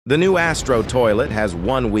The new ASTRO toilet has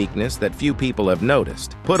one weakness that few people have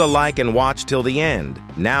noticed. Put a like and watch till the end.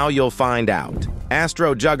 Now you'll find out.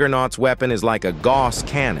 ASTRO Juggernaut's weapon is like a Gauss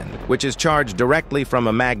cannon, which is charged directly from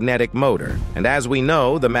a magnetic motor. And as we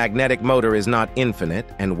know, the magnetic motor is not infinite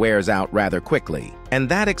and wears out rather quickly. And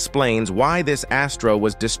that explains why this ASTRO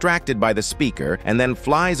was distracted by the speaker and then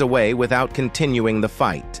flies away without continuing the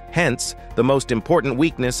fight. Hence, the most important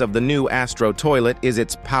weakness of the new ASTRO toilet is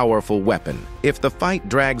its powerful weapon. If the fight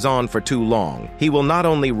drags on for too long, he will not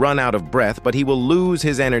only run out of breath, but he will lose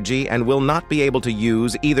his energy and will not be able to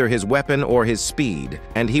use either his weapon or his speed.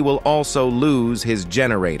 And he will also lose his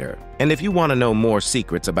generator. And if you want to know more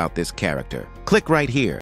secrets about this character, click right here.